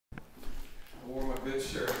good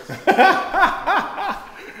shirts.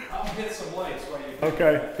 I'll hit some lights while you.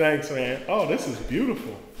 Okay, thanks, man. Oh, this is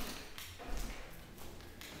beautiful.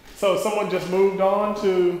 So someone just moved on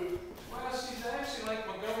to. Well, she's actually like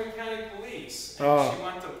Montgomery County Police. And Oh. she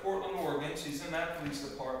went to Portland, Oregon. She's in that police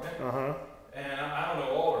department. Uh-huh. And I don't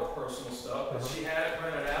know all her personal stuff, but she had it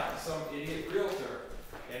rented out to some idiot realtor.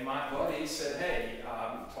 And my buddy said, hey,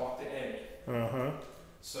 talk to Eddie. Uh-huh.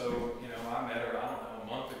 So, you know, I met her, I don't know, a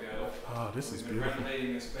month ago. Oh, this is We've been beautiful.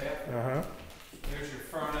 renovating this bathroom. Uh-huh. Here's your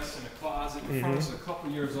furnace and a closet. The furnace is a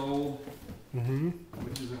couple years old,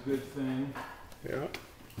 which is a good thing. Yeah.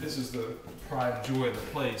 This is the pride and joy of the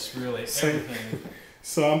place, really. Same. Everything.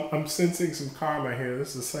 So I'm sensing some karma here. This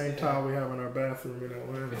is the same tile we have in our bathroom in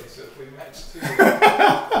Atlanta. Except we match too.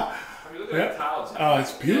 I mean, look at that tile. Oh,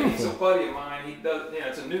 it's beautiful. Yeah, he's a buddy of mine. He does. Yeah,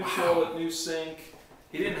 it's a new toilet, new sink.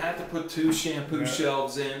 He didn't have to put 2 shampoo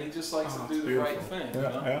shelves in. He just likes to do the right thing. Yeah, You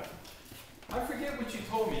know? yeah. I forget what you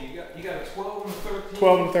told me. You got a 12 and a 13.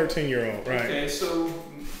 12 and 13-year-old, right? Okay, so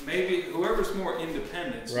maybe whoever's more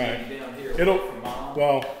independent, Right. maybe down here. It'll. From mom.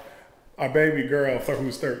 Well, our baby girl,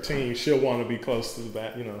 who's 13, she'll want to be close to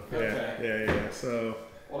that, you know. Okay. Yeah. So.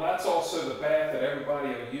 Well, that's also the bath that everybody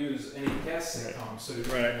will use. Any guests that come. So you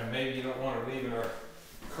know, maybe you don't want her leaving her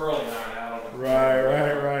curling iron out on the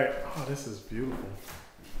floor. Right. Oh, this is beautiful.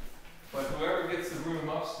 But whoever gets the room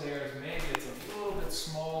upstairs, maybe it's a little bit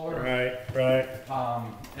smaller. Right.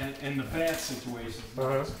 And the bath situation is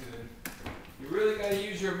not as good. You really got to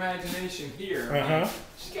use your imagination here.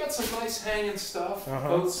 She's got some nice hanging stuff,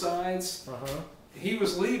 both sides. He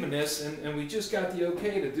was leaving this, and we just got the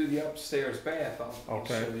okay to do the upstairs bath. I'll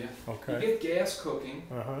show you. Okay. You get gas cooking.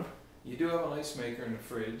 Uh-huh. You do have an ice maker in the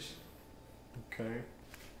fridge. Okay.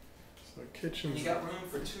 So kitchen. You got room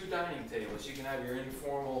for 2 dining tables. You can have your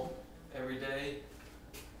informal every day,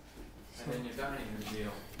 and then your dining room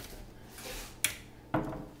meal.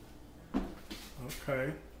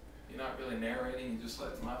 Okay. You're not really narrating, you just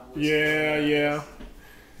let my voice. Yeah.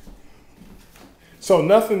 So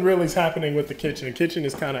nothing really is happening with the kitchen. The kitchen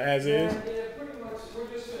is kind of as is. Yeah, pretty much. We're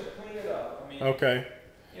just gonna clean it up. I mean, Okay.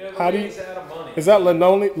 you know, the How do you? lady's out of money. Is that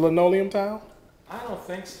linoleum tile? I don't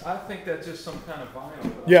think so. I think that's just some kind of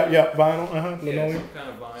vinyl. Yeah, vinyl. Yeah, Linoleum. some kind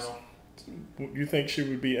of vinyl. You think she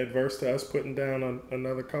would be adverse to us putting down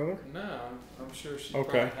another color? No, I'm sure she's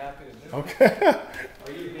Okay. probably happy to do it. Okay.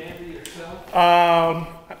 Are you handy yourself?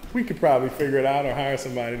 We could probably figure it out or hire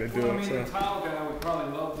somebody to do Well, I it. mean, So. the tile guy would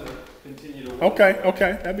probably love to continue to work.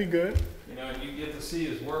 Okay, that'd be good. You know, and you get to see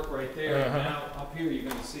his work right there. And now up here, you're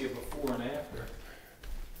going to see it before and after.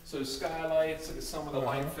 So skylights, look at some of the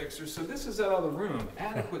light fixtures. So this is that other room,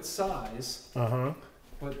 adequate size.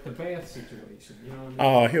 But the bath situation, you know what I mean?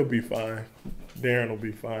 Oh, he'll be fine. Darren will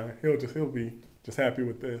be fine. He'll be just happy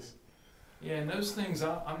with this. Yeah, and those things,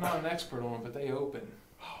 I'm not an expert on, but they open.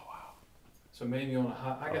 Oh wow. So maybe on a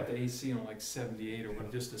hot, I got the AC on like 78 or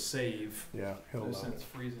what, just to save. Yeah, he'll No love sense it.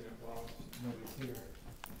 freezing it while nobody's here.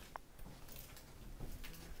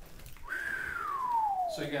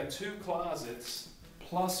 So you got 2 closets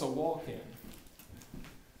plus a walk-in.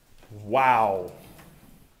 Wow.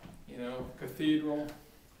 You know, cathedral.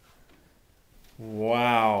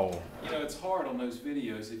 Wow. You know, it's hard on those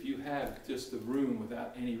videos if you have just the room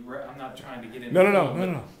without any. I'm not trying to get into.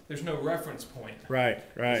 No. There's no reference point. Right.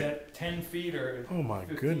 Is that 10 feet or? Oh my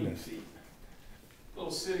 15 goodness. Feet?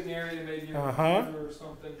 Little sitting area, maybe a Uh-huh. computer or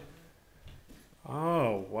something.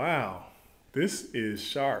 Oh wow. This is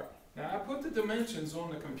sharp. Now I put the dimensions on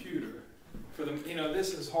the computer. For the, you know,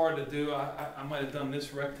 this is hard to do. I might have done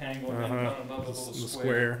this rectangle and then done another little The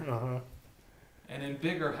square. square. And in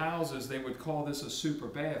bigger houses, they would call this a super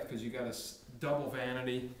bath because you got a double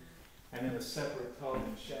vanity and then a separate tub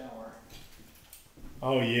and shower.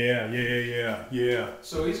 Oh yeah.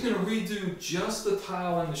 So he's going to redo just the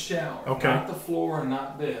tile in the shower, Okay. not the floor and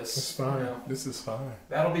not this. That's fine. You know. This is fine.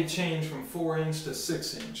 That'll be changed from 4-inch to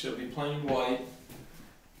 6-inch. It'll be plain white.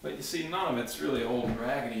 But you see, none of it's really old and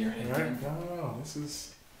raggedy or anything. Right. No. This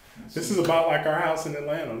is about like our house in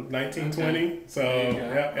Atlanta, 1920. Okay. So There you go.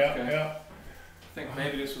 yeah. I think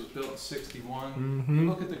maybe this was built in 61. Mm-hmm. You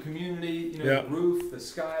look at the community, you know, the roof, the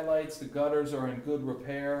skylights, the gutters are in good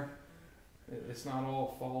repair. It's not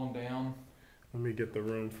all falling down. Let me get the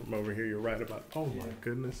room from over here. You're right about. Oh Yeah. my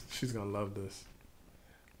goodness, she's gonna love this.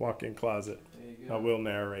 Walk-in closet. There you go. I will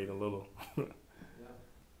narrate a little. Yeah.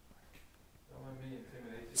 Don't let me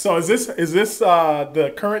intimidate you. So is this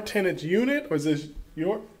the current tenant's unit, or is this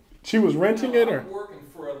your? She was renting it, or? I'm working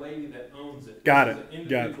for a lady that owns it. Got It's it. an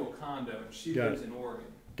individual condo, and she lives in Oregon.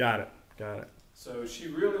 Got it. So she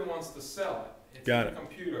really wants to sell it. It's Got in it. the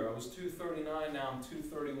computer. I was 239, now I'm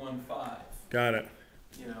 231.5. Got it.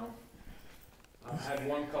 You know. had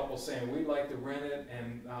one couple saying we'd like to rent it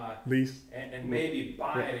and Lease. and maybe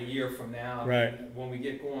buy it a year from now. Right. And when we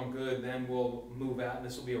get going good, then we'll move out, and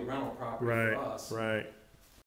this will be a rental property Right. for us. Right.